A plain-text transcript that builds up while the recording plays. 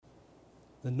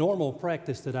The normal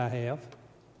practice that I have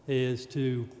is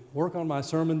to work on my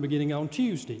sermon beginning on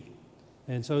Tuesday.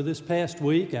 And so this past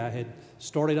week I had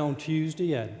started on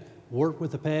Tuesday. I'd worked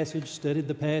with the passage, studied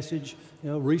the passage,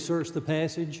 researched the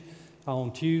passage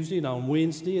on Tuesday and on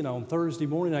Wednesday, and on Thursday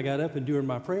morning I got up, and during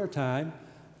my prayer time,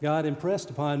 God impressed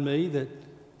upon me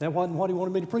that wasn't what He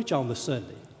wanted me to preach on this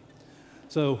Sunday.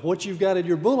 So what you've got in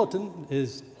your bulletin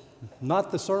is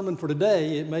not the sermon for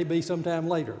today. It may be sometime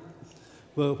later.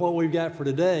 But what we've got for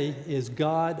today is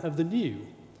God of the New.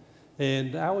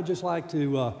 And I would just like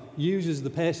to use as the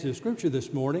passage of Scripture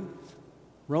this morning,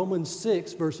 Romans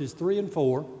 6, verses 3 and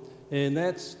 4. And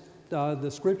that's the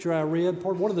scripture I read,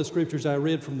 one of the scriptures I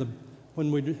read from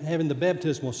when we were having the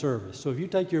baptismal service. So if you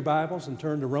take your Bibles and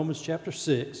turn to Romans chapter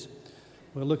 6,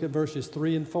 we'll look at verses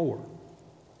 3 and 4.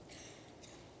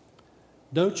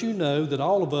 Don't you know that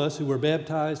all of us who were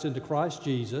baptized into Christ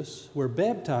Jesus were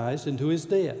baptized into His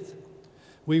death?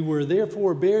 We were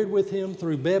therefore buried with Him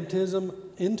through baptism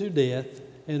into death,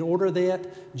 in order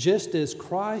that, just as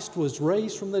Christ was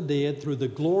raised from the dead through the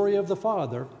glory of the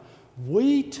Father,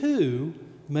 we too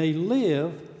may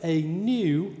live a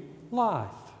new life.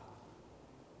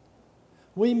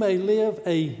 We may live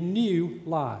a new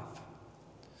life.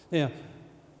 Now,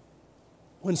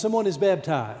 when someone is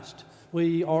baptized,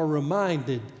 we are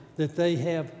reminded that they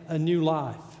have a new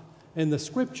life. And the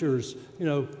Scriptures,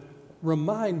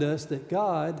 remind us that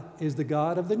God is the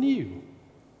God of the new.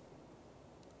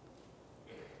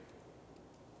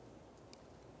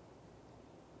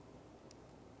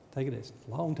 Take it as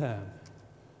a long time.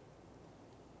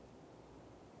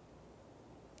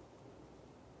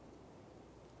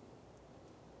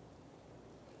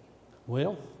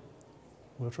 Well,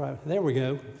 we'll try. There we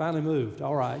go. Finally moved.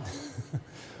 All right.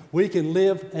 We can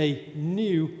live a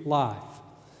new life.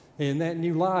 And that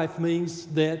new life means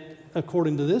that,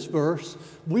 according to this verse,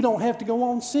 we don't have to go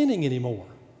on sinning anymore.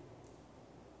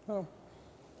 Well,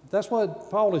 that's what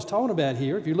Paul is talking about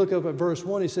here. If you look up at verse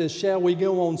 1, he says, shall we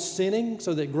go on sinning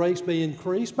so that grace may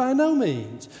increase? By no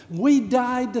means. We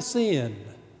died to sin.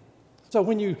 So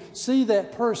when you see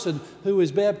that person who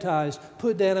is baptized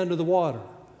put down under the water,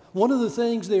 one of the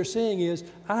things they're saying is,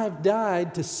 I've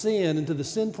died to sin and to the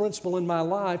sin principle in my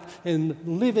life, and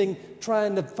living,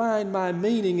 trying to find my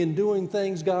meaning in doing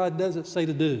things God doesn't say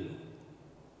to do.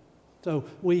 So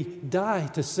we die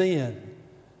to sin.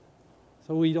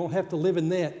 So we don't have to live in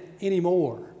that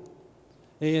anymore.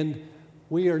 And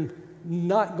we are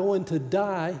not going to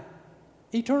die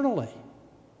eternally.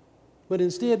 But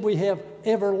instead we have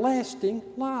everlasting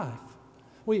life.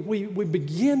 We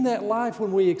begin that life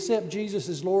when we accept Jesus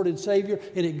as Lord and Savior,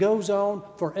 and it goes on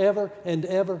forever and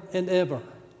ever and ever.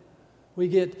 We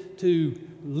get to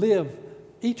live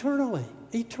eternally,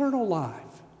 eternal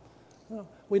life.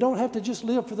 We don't have to just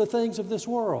live for the things of this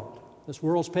world. This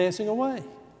world's passing away.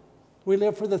 We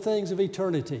live for the things of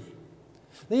eternity.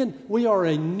 Then we are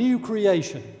a new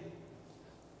creation.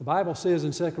 The Bible says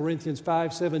in 2 Corinthians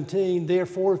 5:17,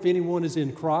 therefore, if anyone is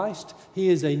in Christ, he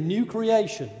is a new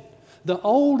creation. The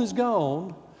old is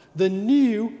gone, the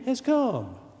new has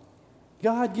come.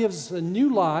 God gives us a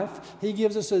new life. He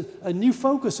gives us a new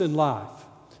focus in life.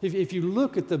 If you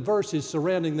look at the verses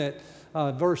surrounding that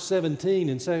verse 17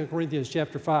 in 2 Corinthians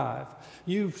chapter 5,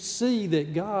 you see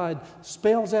that God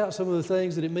spells out some of the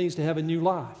things that it means to have a new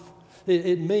life.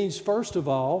 It means, first of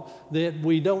all, that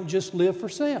we don't just live for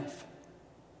self.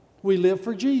 We live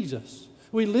for Jesus.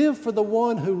 We live for the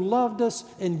one who loved us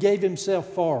and gave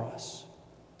Himself for us.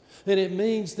 And it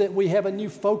means that we have a new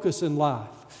focus in life.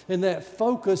 And that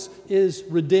focus is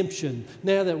redemption.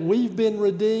 Now that we've been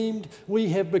redeemed, we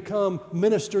have become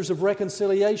ministers of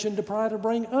reconciliation to try to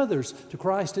bring others to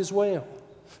Christ as well.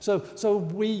 So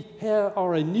we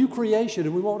are a new creation,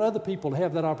 and we want other people to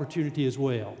have that opportunity as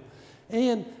well.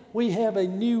 And we have a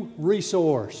new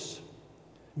resource.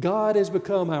 God has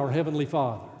become our Heavenly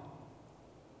Father.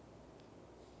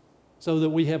 So that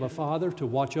we have a Father to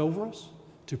watch over us,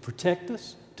 to protect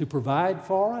us, to provide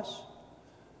for us.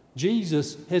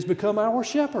 Jesus has become our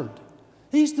shepherd.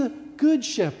 He's the good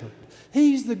shepherd.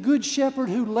 He's the good shepherd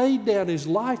who laid down His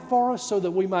life for us so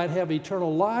that we might have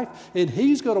eternal life, and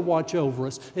He's going to watch over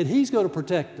us, and He's going to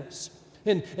protect us.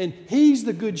 And He's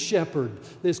the good shepherd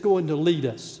that's going to lead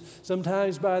us,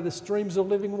 sometimes by the streams of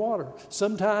living water,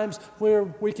 sometimes where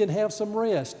we can have some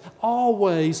rest,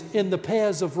 always in the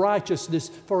paths of righteousness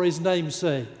for His name's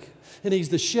sake. And He's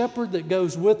the shepherd that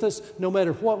goes with us no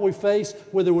matter what we face,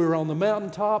 whether we're on the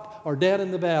mountaintop or down in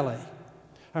the valley.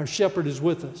 Our shepherd is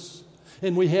with us.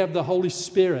 And we have the Holy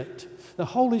Spirit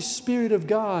of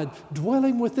God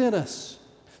dwelling within us,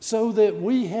 so that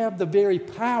we have the very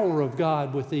power of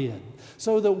God within,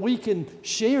 so that we can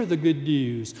share the good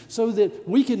news, so that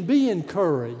we can be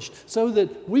encouraged, so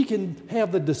that we can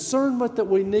have the discernment that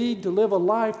we need to live a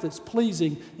life that's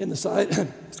pleasing in the sight,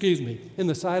 in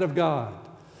the sight of God.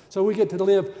 So we get to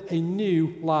live a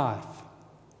new life.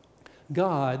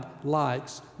 God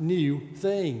likes new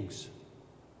things.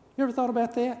 You ever thought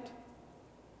about that?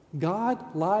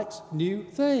 God likes new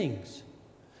things.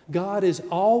 God is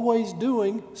always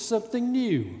doing something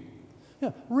new.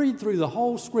 Yeah, read through the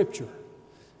whole Scripture,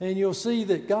 and you'll see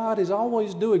that God is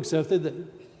always doing something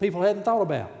that people hadn't thought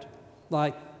about,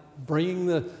 like bringing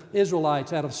the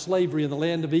Israelites out of slavery in the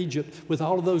land of Egypt with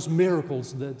all of those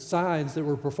miracles, the signs that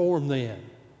were performed then.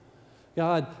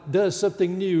 God does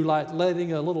something new, like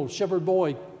letting a little shepherd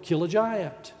boy kill a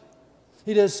giant.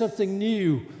 He does something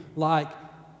new, like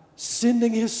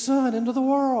sending His Son into the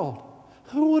world.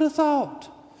 Who would have thought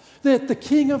that the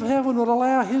King of Heaven would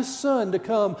allow His Son to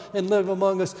come and live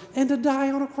among us and to die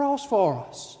on a cross for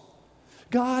us?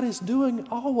 God is doing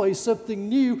always something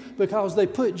new because they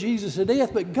put Jesus to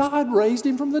death, but God raised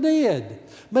Him from the dead,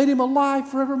 made Him alive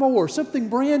forevermore, something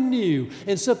brand new.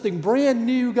 And something brand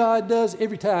new God does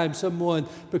every time someone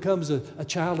becomes a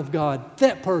child of God.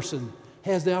 That person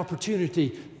has the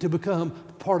opportunity to become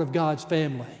part of God's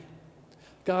family.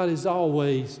 God is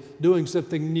always doing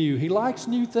something new. He likes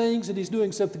new things, and He's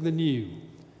doing something new. You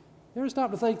ever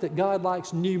stop to think that God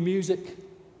likes new music?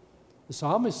 The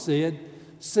psalmist said,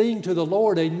 "Sing to the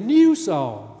Lord a new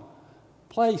song.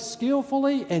 Play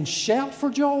skillfully and shout for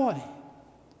joy."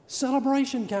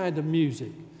 Celebration kind of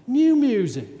music. New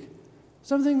music.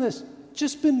 Something that's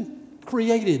just been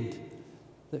created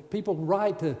that people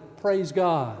write to praise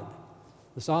God.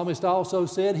 The psalmist also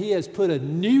said, "He has put a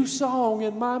new song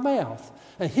in my mouth,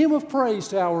 a hymn of praise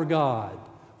to our God."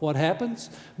 What happens?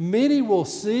 Many will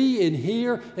see and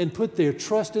hear and put their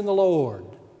trust in the Lord.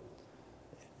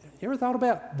 You ever thought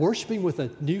about worshiping with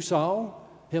a new song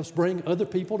helps bring other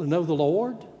people to know the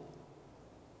Lord?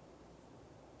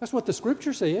 That's what the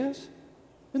Scripture says.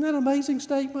 Isn't that an amazing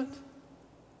statement?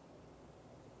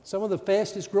 Some of the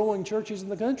fastest growing churches in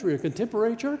the country are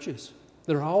contemporary churches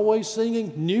that are always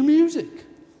singing new music.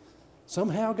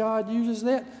 Somehow God uses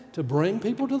that to bring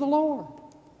people to the Lord.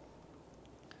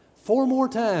 4 more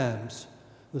times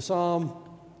the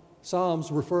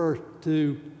Psalms refer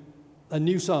to a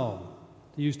new song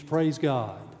used to praise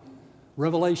God.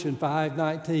 Revelation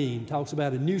 5:19 talks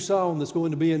about a new song that's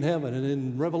going to be in heaven. And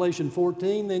in Revelation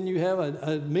 14, then you have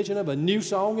a mention of a new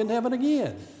song in heaven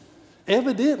again.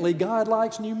 Evidently, God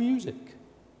likes new music.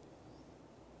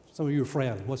 Some of you are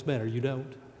frowning. What's better? You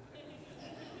don't?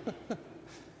 You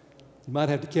might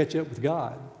have to catch up with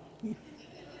God.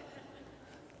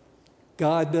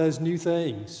 God does new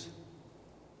things.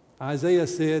 Isaiah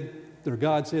said, or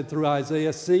God said through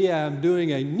Isaiah, "See, I am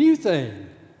doing a new thing.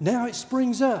 Now it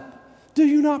springs up. Do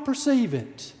you not perceive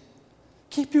it?"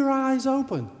 Keep your eyes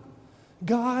open.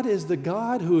 God is the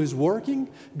God who is working.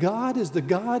 God is the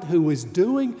God who is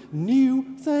doing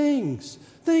new things.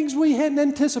 Things we hadn't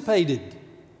anticipated.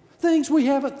 Things we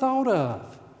haven't thought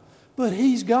of. But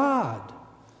He's God.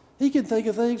 He can think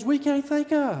of things we can't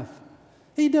think of.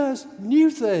 He does new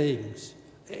things.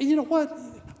 You know what?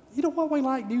 You know why we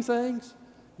like new things?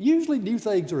 Usually new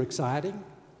things are exciting.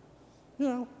 You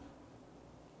know,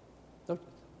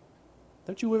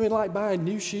 don't you women like buying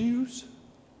new shoes?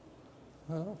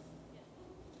 Oh.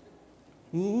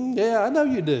 Yeah, I know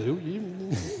you do.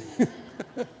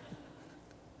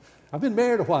 I've been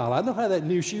married a while. I know how that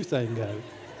new shoe thing goes.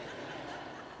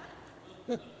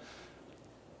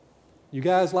 You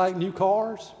guys like new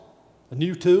cars? A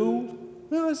new tool?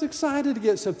 Well, it's excited to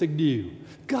get something new.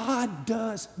 God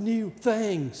does new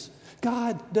things.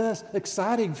 God does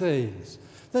exciting things.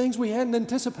 Things we hadn't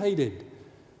anticipated.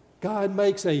 God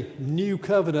makes a new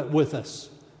covenant with us.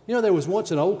 You know, there was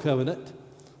once an old covenant.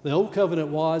 The old covenant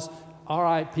was, all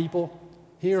right, people,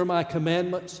 here are my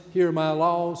commandments. Here are my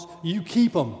laws. You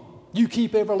keep them. You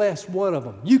keep every last one of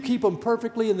them. You keep them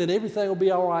perfectly, and then everything will be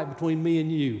all right between me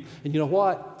and you. And you know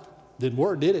what? Didn't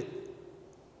work, did it?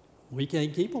 We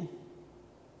can't keep them.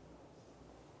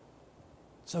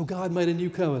 So God made a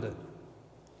new covenant.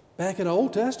 Back in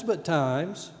Old Testament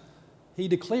times, He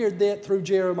declared that through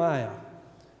Jeremiah.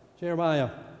 Jeremiah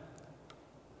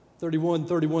 31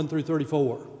 through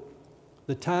 34.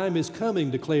 "The time is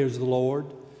coming, declares the Lord,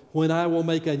 when I will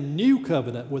make a new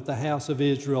covenant with the house of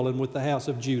Israel and with the house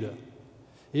of Judah.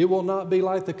 It will not be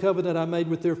like the covenant I made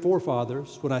with their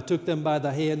forefathers when I took them by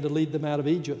the hand to lead them out of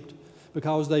Egypt,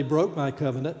 because they broke my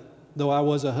covenant, though I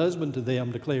was a husband to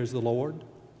them, declares the Lord.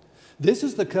 This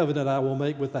is the covenant I will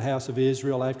make with the house of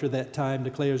Israel after that time,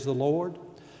 declares the Lord.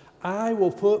 I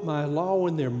will put my law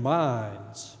in their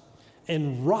minds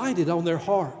and write it on their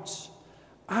hearts.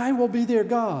 I will be their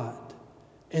God,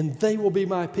 and they will be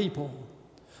my people.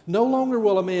 No longer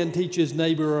will a man teach his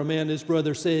neighbor or a man his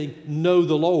brother, saying, know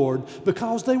the Lord,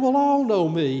 because they will all know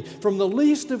me, from the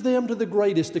least of them to the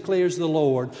greatest, declares the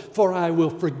Lord. For I will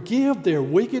forgive their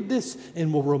wickedness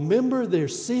and will remember their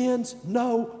sins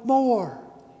no more.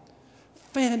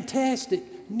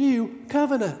 Fantastic new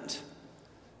covenant.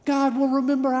 God will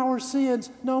remember our sins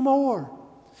no more.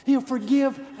 He'll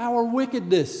forgive our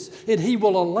wickedness, and He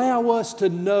will allow us to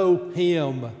know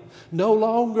Him. No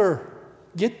longer,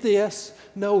 get this,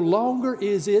 no longer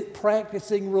is it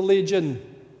practicing religion,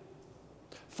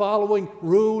 following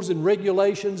rules and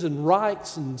regulations and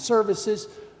rites and services.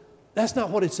 That's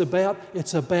not what it's about.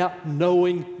 It's about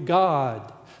knowing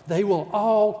God. They will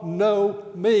all know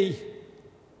me.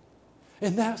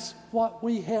 And that's what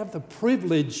we have the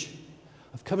privilege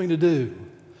of coming to do,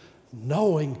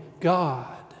 knowing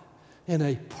God in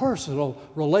a personal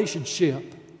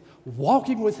relationship,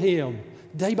 walking with Him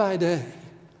day by day.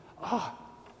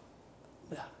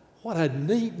 What a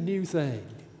neat new thing.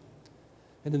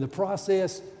 And in the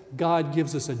process, God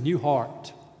gives us a new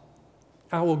heart.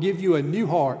 I will give you a new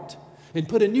heart and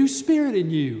put a new spirit in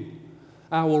you.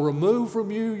 I will remove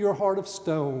from you your heart of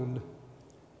stone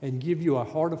and give you a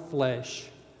heart of flesh.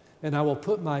 And I will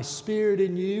put my spirit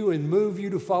in you and move you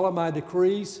to follow my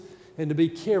decrees and to be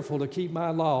careful to keep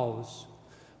my laws.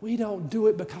 We don't do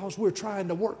it because we're trying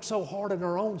to work so hard in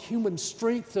our own human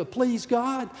strength to please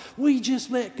God. We just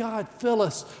let God fill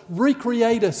us,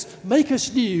 recreate us, make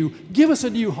us new, give us a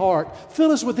new heart,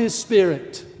 fill us with His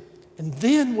Spirit. And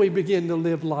then we begin to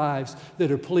live lives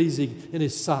that are pleasing in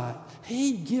His sight.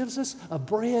 He gives us a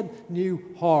brand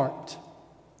new heart.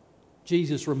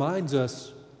 Jesus reminds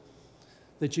us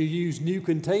that you use new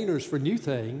containers for new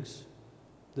things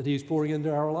that He's pouring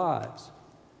into our lives.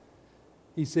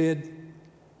 He said,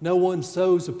 no one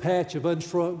sews a patch of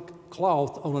unshrunk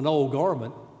cloth on an old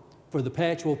garment, for the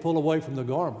patch will pull away from the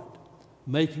garment,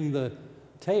 making the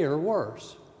tear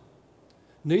worse.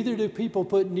 Neither do people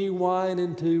put new wine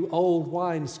into old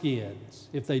wineskins.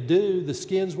 If they do, the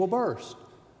skins will burst,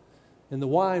 and the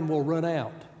wine will run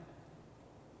out,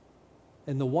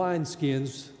 and the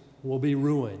wineskins will be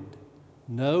ruined.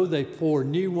 No, they pour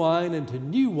new wine into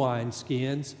new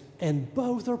wineskins, and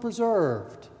both are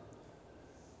preserved.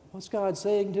 What's God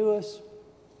saying to us?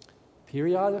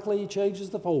 Periodically He changes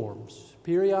the forms.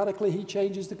 Periodically He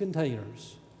changes the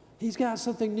containers. He's got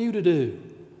something new to do.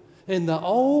 And the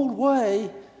old way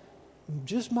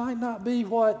just might not be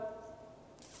what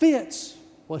fits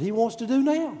what He wants to do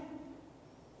now.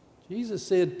 Jesus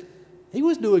said He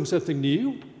was doing something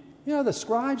new. You know, the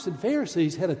scribes and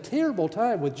Pharisees had a terrible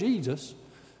time with Jesus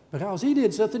because He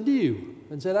did something new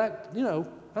and said,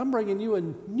 I'm bringing you a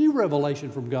new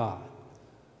revelation from God.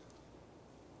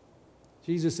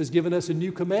 Jesus has given us a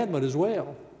new commandment as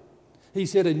well. He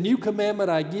said, a new commandment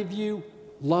I give you,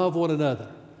 love one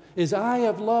another. As I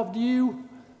have loved you,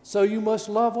 so you must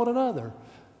love one another.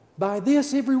 By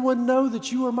this everyone know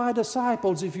that you are my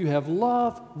disciples if you have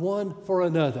love one for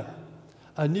another.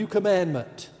 A new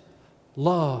commandment,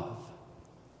 love,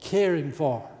 caring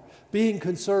for, being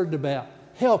concerned about,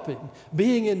 helping,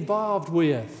 being involved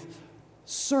with,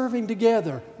 serving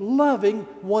together, loving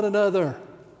one another.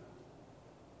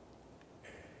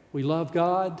 We love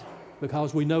God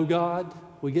because we know God.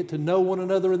 We get to know one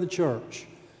another in the church.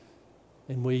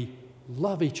 And we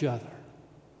love each other.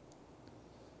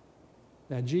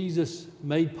 Now, Jesus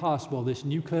made possible this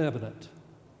new covenant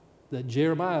that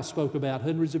Jeremiah spoke about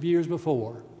hundreds of years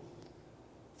before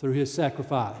through His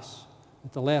sacrifice.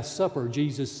 At the Last Supper,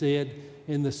 Jesus said,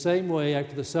 in the same way,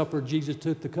 after the supper, Jesus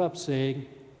took the cup, saying,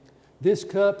 this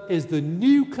cup is the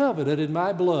new covenant in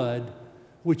my blood,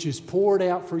 which is poured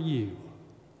out for you.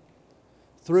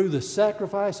 Through the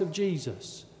sacrifice of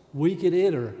Jesus, we can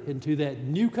enter into that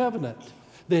new covenant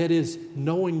that is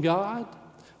knowing God,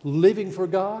 living for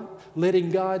God, letting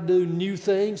God do new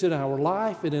things in our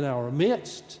life and in our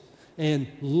midst, and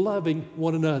loving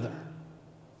one another.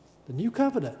 The new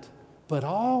covenant, but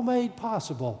all made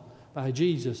possible by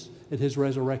Jesus at His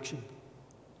resurrection.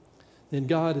 Then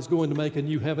God is going to make a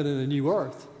new heaven and a new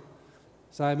earth.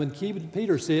 Simon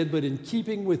Peter said, but in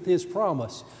keeping with His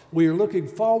promise, we are looking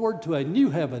forward to a new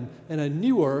heaven and a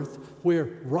new earth where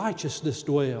righteousness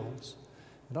dwells.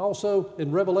 And also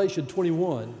in Revelation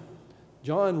 21,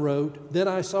 John wrote, then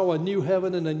I saw a new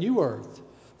heaven and a new earth,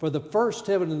 for the first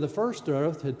heaven and the first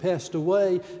earth had passed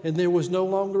away, and there was no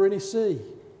longer any sea.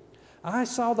 I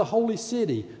saw the holy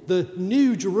city, the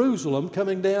new Jerusalem,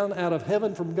 coming down out of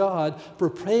heaven from God,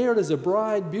 prepared as a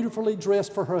bride beautifully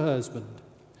dressed for her husband.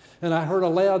 And I heard a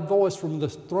loud voice from the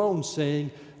throne saying,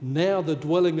 now the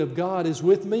dwelling of God is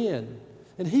with men,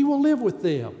 and he will live with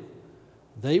them.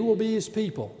 They will be his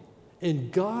people,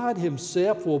 and God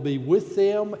himself will be with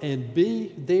them and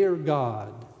be their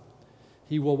God.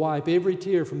 He will wipe every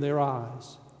tear from their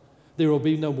eyes. There will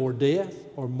be no more death,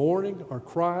 or mourning, or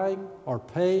crying, or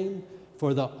pain,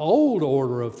 for the old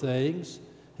order of things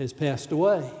has passed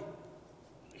away.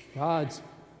 God's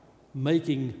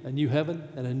making a new heaven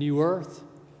and a new earth.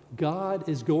 God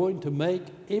is going to make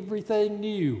everything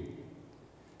new.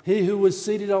 He who was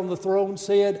seated on the throne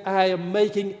said, I am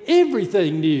making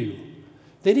everything new.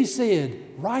 Then he said,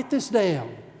 write this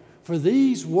down, for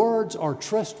these words are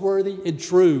trustworthy and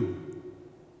true.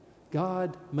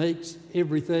 God makes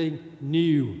everything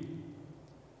new.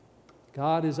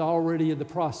 God is already in the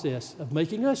process of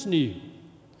making us new.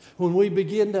 When we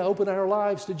begin to open our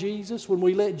lives to Jesus, when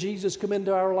we let Jesus come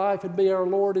into our life and be our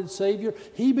Lord and Savior,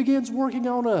 he begins working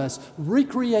on us,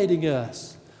 recreating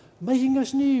us, making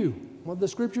us new. What the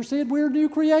Scripture said, we're a new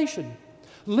creation,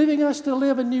 living us to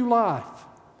live a new life.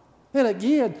 And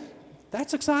again,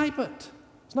 that's excitement.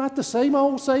 It's not the same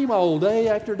old, day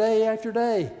after day after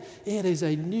day. It is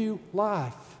a new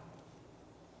life.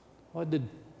 What did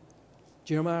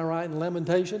Jeremiah write in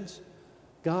Lamentations?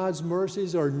 God's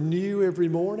mercies are new every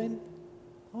morning.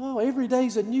 Oh, every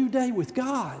day's a new day with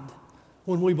God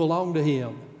when we belong to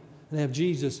him and have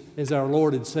Jesus as our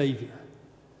Lord and Savior.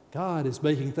 God is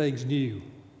making things new.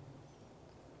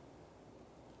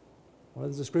 What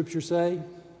does the Scripture say?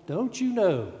 Don't you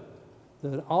know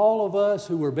that all of us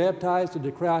who were baptized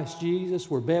into Christ Jesus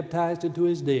were baptized into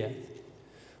his death?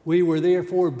 We were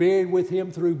therefore buried with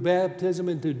him through baptism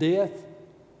into death,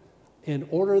 in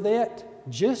order that,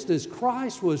 just as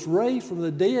Christ was raised from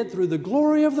the dead through the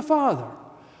glory of the Father,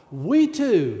 we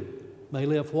too may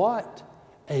live what?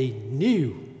 A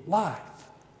new life.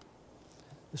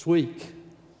 This week,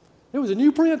 there was a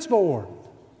new prince born.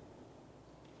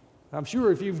 I'm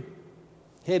sure if you've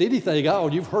had anything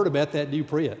on, you've heard about that new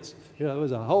prince. You know, there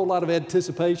was a whole lot of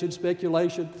anticipation,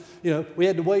 speculation. You know, we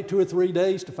had to wait 2 or 3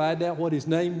 days to find out what his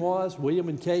name was. William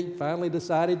and Kate finally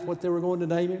decided what they were going to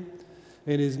name him.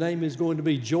 And his name is going to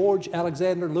be George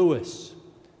Alexander Lewis.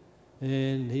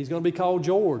 And he's going to be called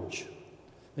George.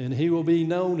 And he will be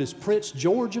known as Prince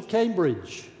George of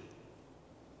Cambridge.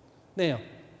 Now,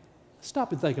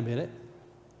 stop and think a minute.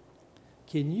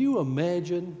 Can you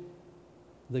imagine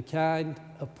the kind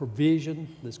of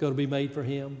provision that's going to be made for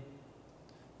him?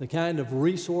 The kind of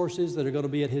resources that are going to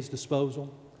be at his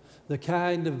disposal? The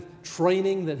kind of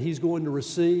training that he's going to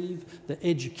receive, the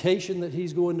education that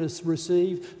he's going to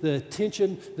receive, the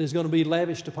attention that is going to be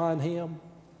lavished upon him.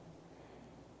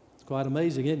 It's quite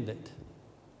amazing, isn't it?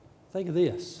 Think of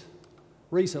this.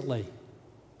 Recently,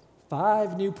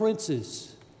 5 new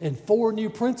princes and 4 new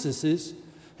princesses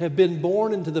have been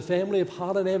born into the family of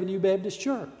Holland Avenue Baptist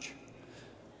Church.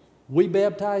 We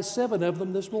baptized 7 of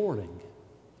them this morning.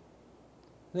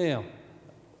 Now,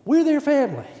 we're their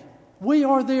family. We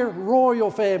are their royal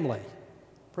family.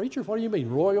 Preacher, what do you mean,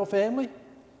 royal family?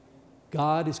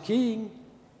 God is king.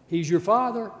 He's your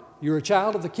father. You're a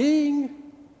child of the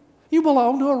king. You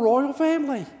belong to a royal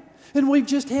family. And we've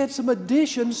just had some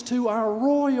additions to our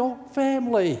royal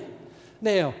family.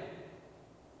 Now,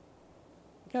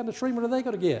 what kind of treatment are they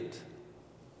going to get?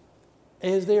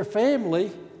 As their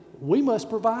family, we must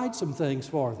provide some things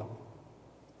for them.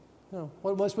 Now,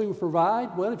 what must we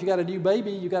provide? Well, if you got a new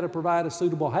baby, you got to provide a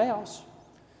suitable house.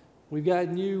 We've got a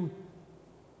new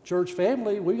church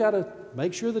family. We've got to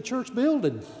make sure the church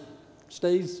building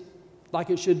stays like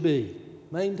it should be,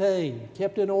 maintained,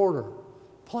 kept in order,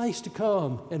 place to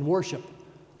come and worship,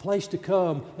 place to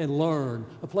come and learn,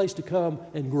 a place to come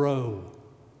and grow.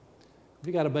 If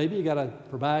you got a baby, you got to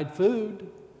provide food,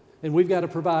 and we've got to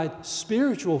provide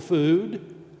spiritual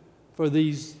food for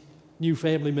these new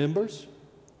family members.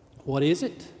 What is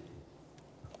it?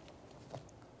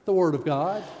 The Word of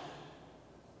God.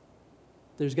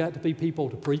 There's got to be people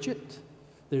to preach it.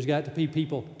 There's got to be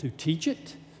people to teach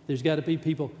it. There's got to be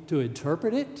people to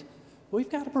interpret it. We've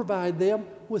got to provide them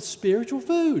with spiritual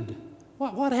food.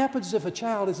 What happens if a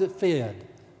child isn't fed?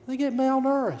 They get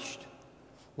malnourished.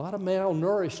 A lot of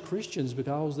malnourished Christians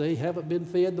because they haven't been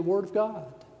fed the Word of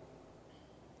God.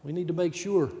 We need to make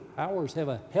sure ours have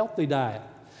a healthy diet.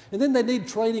 And then they need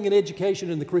training and education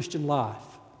in the Christian life.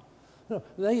 You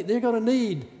know, they're going to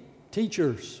need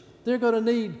teachers. They're going to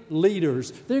need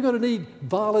leaders. They're going to need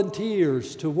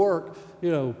volunteers to work,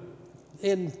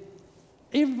 in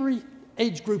every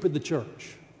age group in the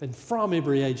church and from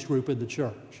every age group in the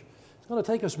church. It's going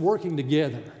to take us working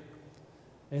together.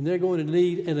 And they're going to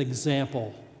need an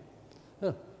example.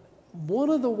 one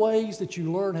of the ways that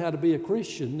you learn how to be a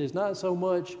Christian is not so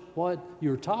much what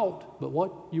you're taught, but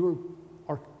what you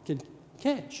can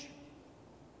catch.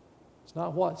 It's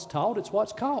not what's taught, it's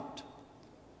what's caught.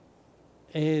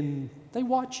 And they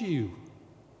watch you.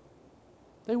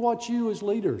 They watch you as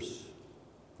leaders.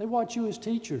 They watch you as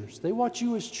teachers. They watch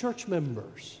you as church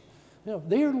members. You know,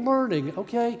 they're learning,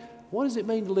 okay, what does it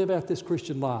mean to live out this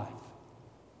Christian life?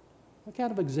 What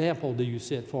kind of example do you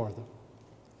set for them?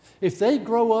 If they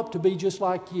grow up to be just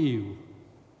like you,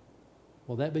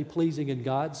 will that be pleasing in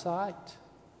God's sight?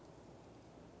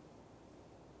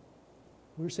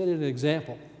 We're setting an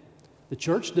example. The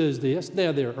church does this.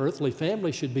 Now, their earthly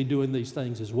family should be doing these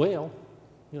things as well.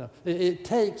 You know, it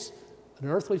takes an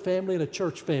earthly family and a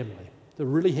church family to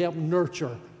really help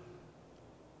nurture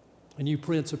a new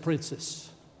prince or princess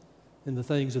in the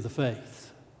things of the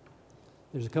faith.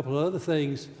 There's a couple of other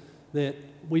things that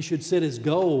we should set as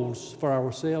goals for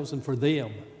ourselves and for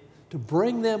them to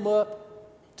bring them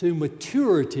up to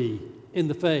maturity in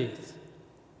the faith.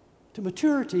 To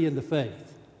maturity in the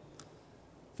faith.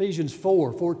 Ephesians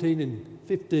 4:14 and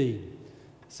 15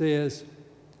 says,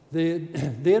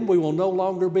 then we will no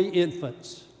longer be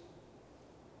infants.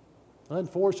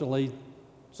 Unfortunately,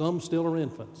 some still are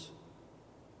infants.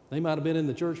 They might have been in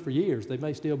the church for years. They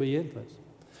may still be infants.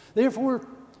 Therefore,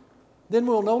 then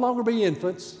we'll no longer be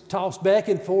infants, tossed back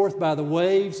and forth by the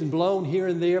waves and blown here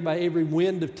and there by every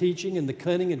wind of teaching and the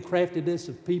cunning and craftiness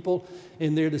of people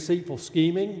in their deceitful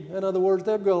scheming. In other words,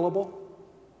 they're gullible.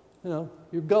 You know,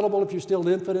 you're gullible if you're still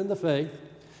an infant in the faith.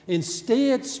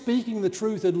 Instead, speaking the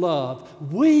truth in love,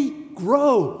 we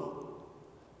grow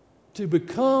to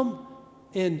become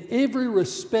in every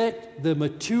respect the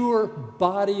mature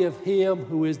body of Him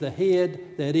who is the head,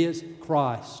 that is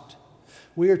Christ.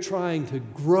 We are trying to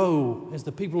grow as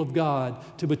the people of God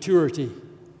to maturity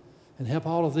and help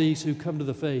all of these who come to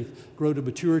the faith grow to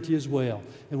maturity as well.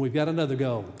 And we've got another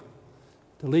goal,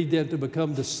 to lead them to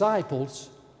become disciples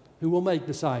who will make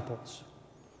disciples.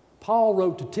 Paul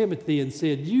wrote to Timothy and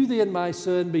said, you then, my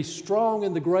son, be strong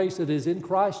in the grace that is in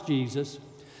Christ Jesus,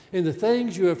 in the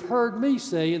things you have heard me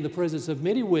say in the presence of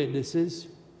many witnesses,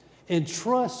 and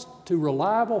trust to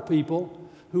reliable people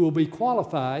who will be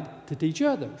qualified to teach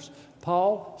others.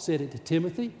 Paul said it to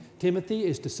Timothy. Timothy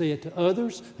is to say it to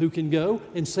others who can go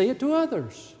and say it to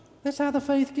others. That's how the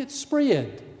faith gets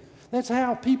spread. That's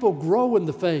how people grow in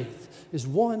the faith, is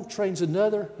one trains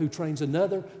another, who trains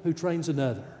another, who trains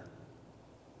another.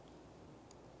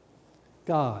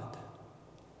 God,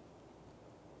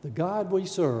 the God we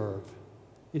serve,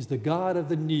 is the God of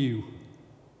the new.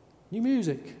 New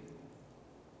music,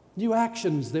 new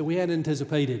actions that we hadn't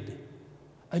anticipated,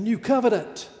 a new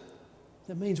covenant.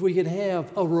 That means we can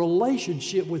have a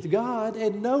relationship with God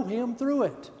and know Him through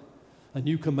it. A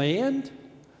new command,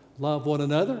 love one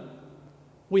another.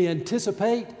 We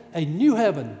anticipate a new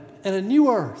heaven and a new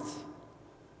earth,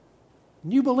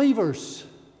 new believers,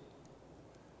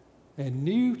 and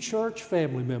new church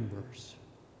family members.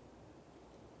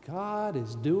 God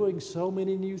is doing so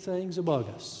many new things among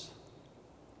us.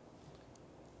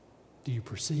 Do you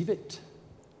perceive it?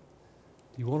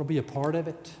 Do you want to be a part of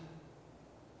it?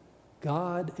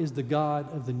 God is the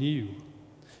God of the new.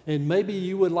 And maybe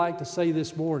you would like to say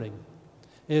this morning,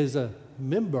 as a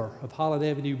member of Holland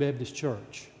Avenue Baptist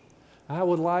Church, I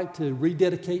would like to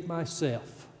rededicate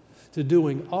myself to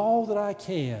doing all that I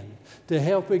can to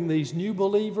helping these new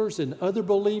believers and other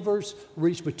believers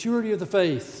reach maturity of the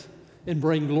faith and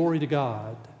bring glory to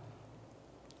God.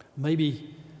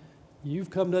 Maybe you've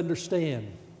come to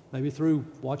understand, maybe through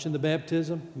watching the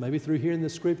baptism, maybe through hearing the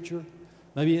scripture,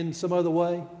 maybe in some other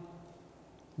way,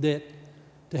 that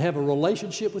to have a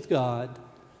relationship with God,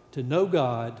 to know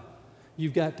God,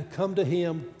 you've got to come to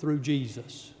Him through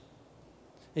Jesus.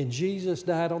 And Jesus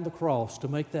died on the cross to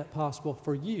make that possible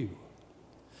for you.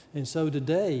 And so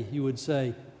today you would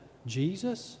say,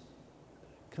 Jesus,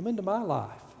 come into my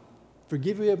life.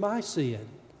 Forgive me of my sin.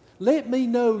 Let me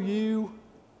know you.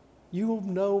 You will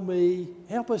know me.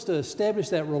 Help us to establish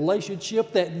that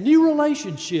relationship, that new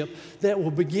relationship that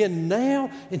will begin now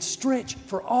and stretch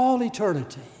for all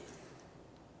eternity.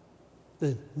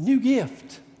 The new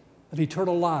gift of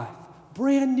eternal life,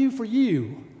 brand new for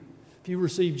you if you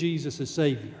receive Jesus as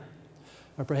Savior.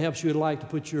 Or perhaps you would like to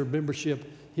put your membership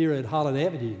here at Holland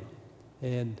Avenue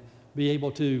and be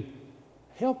able to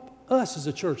help us as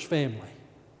a church family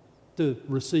to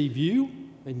receive you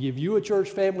and give you a church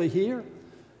family here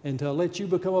and to let you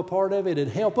become a part of it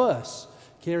and help us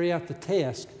carry out the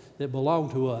task that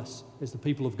belong to us as the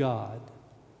people of God.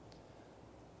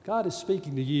 God is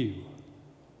speaking to you.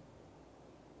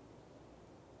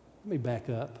 Let me back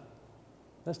up.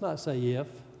 Let's not say if.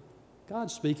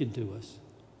 God's speaking to us.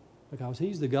 because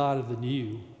He's the God of the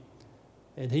new,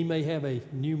 and He may have a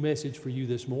new message for you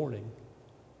this morning.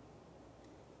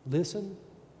 Listen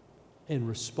and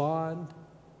respond,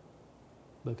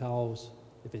 because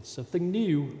if it's something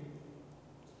new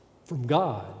from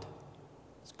God,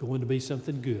 it's going to be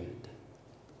something good.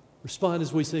 Respond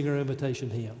as we sing our invitation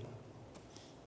hymn.